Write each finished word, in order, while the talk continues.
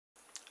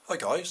Hi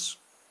guys,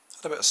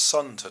 had a bit of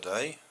sun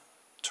today,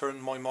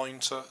 turned my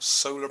mind to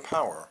solar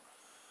power,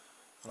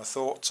 and I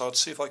thought I'd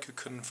see if I could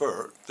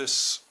convert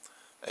this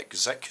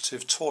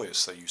executive toy,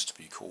 as they used to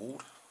be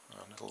called,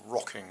 a little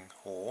rocking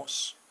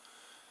horse,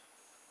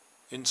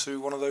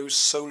 into one of those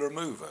solar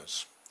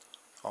movers.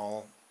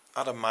 I'll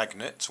add a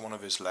magnet to one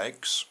of his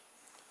legs,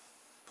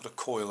 put a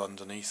coil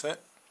underneath it,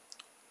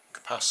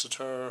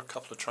 capacitor, a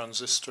couple of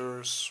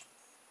transistors,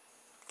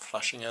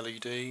 flashing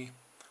LED,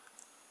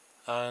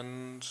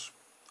 and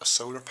a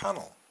solar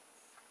panel,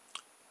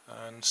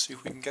 and see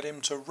if we can get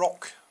him to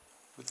rock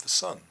with the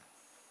sun.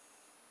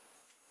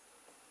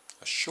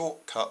 A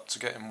shortcut to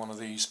getting one of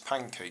these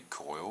pancake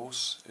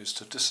coils is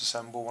to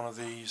disassemble one of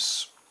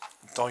these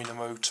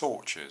dynamo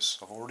torches.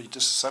 I've already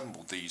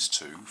disassembled these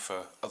two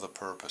for other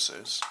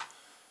purposes,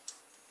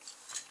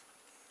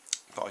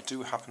 but I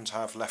do happen to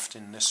have left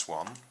in this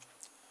one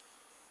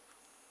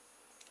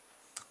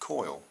the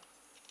coil,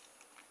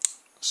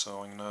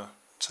 so I'm going to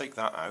take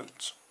that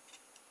out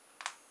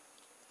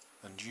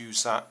and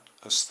use that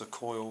as the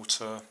coil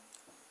to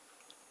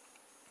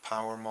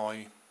power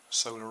my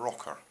solar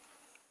rocker.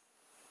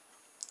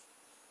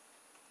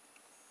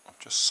 I've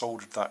just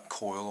soldered that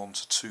coil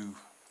onto two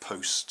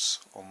posts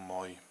on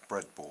my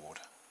breadboard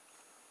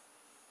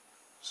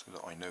so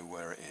that I know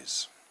where it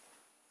is.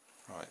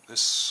 Right,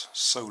 this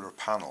solar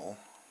panel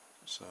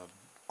is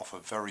off a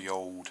very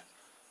old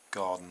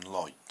garden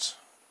light.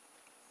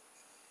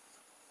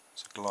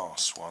 It's a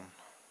glass one.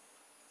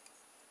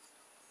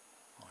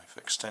 I've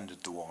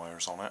extended the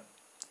wires on it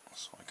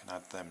so I can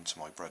add them to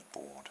my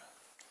breadboard.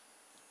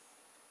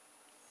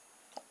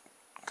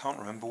 I can't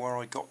remember where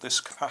I got this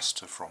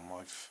capacitor from.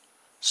 I've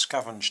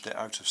scavenged it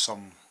out of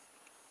some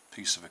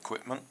piece of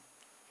equipment.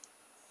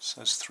 It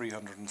says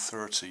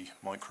 330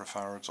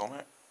 microfarads on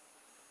it,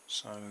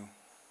 so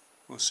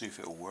we'll see if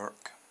it'll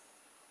work.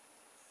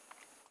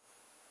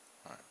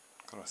 Right,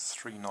 got a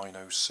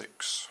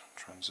 3906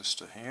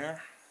 transistor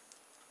here.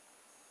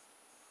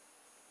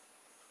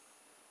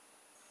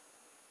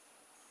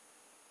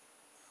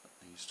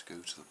 Needs to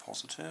go to the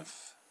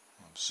positive.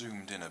 I've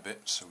zoomed in a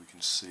bit so we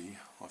can see.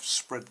 I've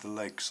spread the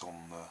legs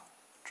on the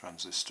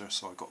transistor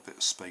so I've got a bit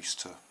of space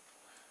to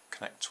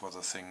connect to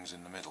other things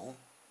in the middle.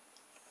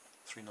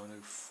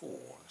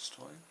 3904 this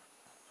time.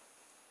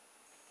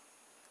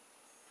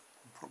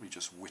 I'm probably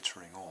just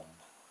wittering on.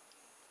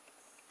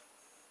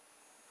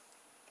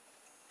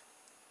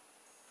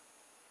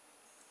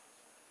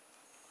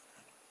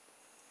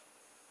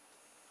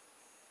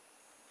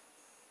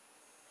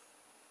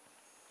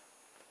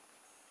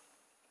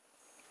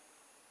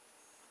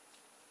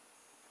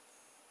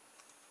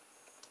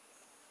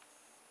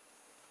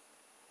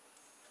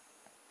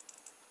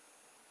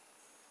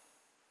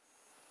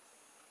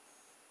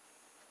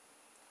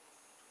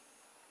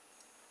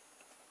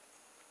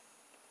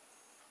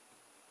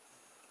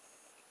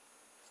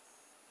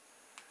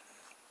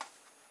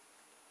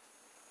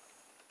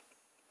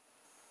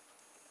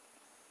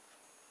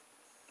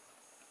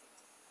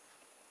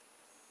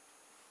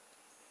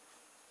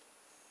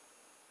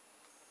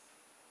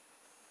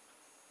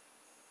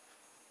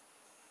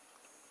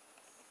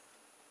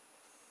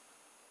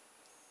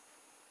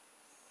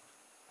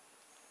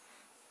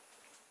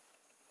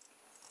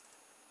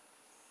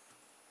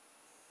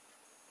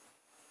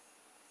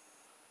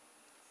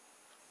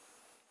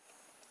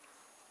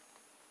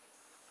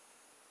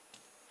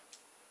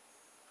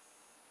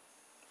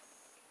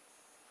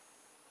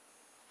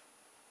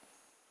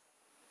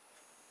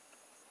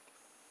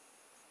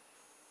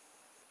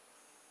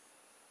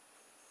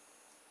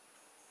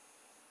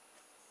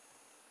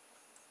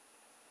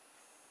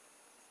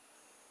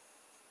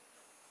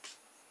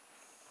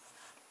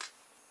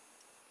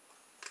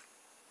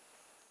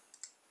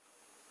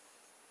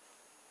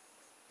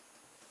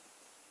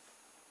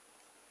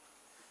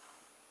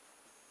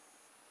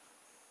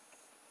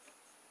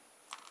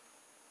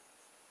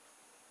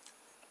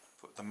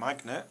 Put the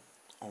magnet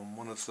on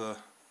one of the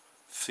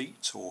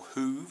feet or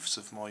hooves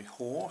of my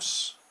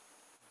horse.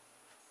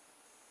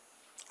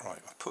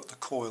 Right, I put the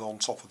coil on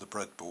top of the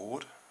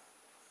breadboard.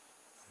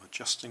 I'm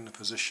adjusting the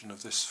position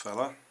of this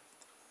fella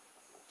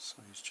so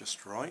he's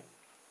just right.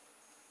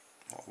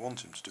 What I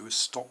want him to do is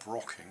stop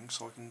rocking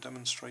so I can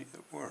demonstrate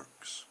it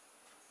works.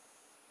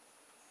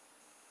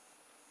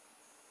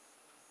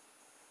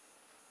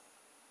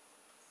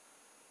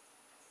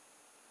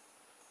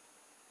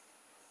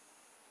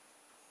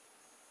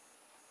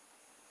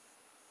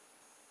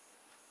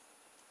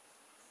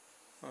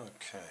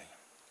 Okay,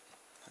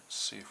 let's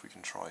see if we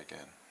can try again.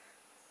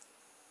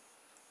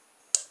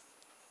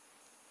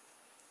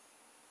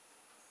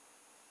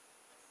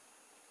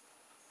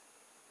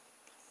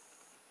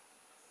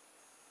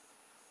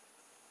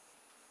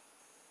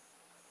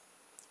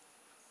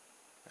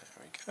 There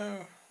we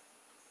go.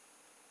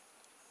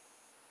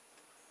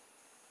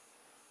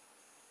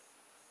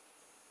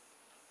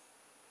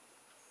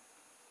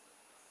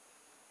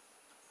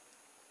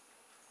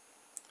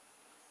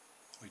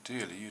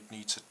 Ideally, you'd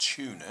need to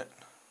tune it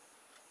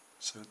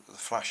so that the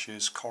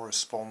flashes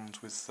correspond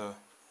with the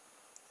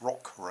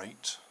rock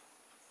rate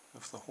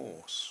of the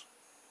horse.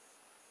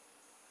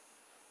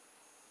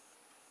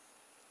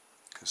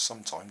 because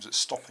sometimes it's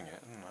stopping it,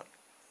 isn't it?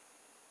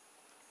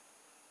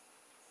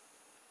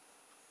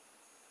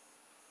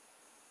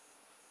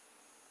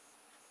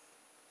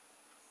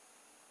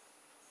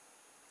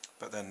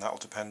 But then that'll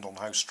depend on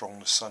how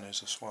strong the sun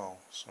is as well,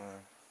 so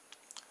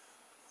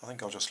I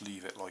think I'll just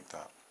leave it like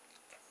that.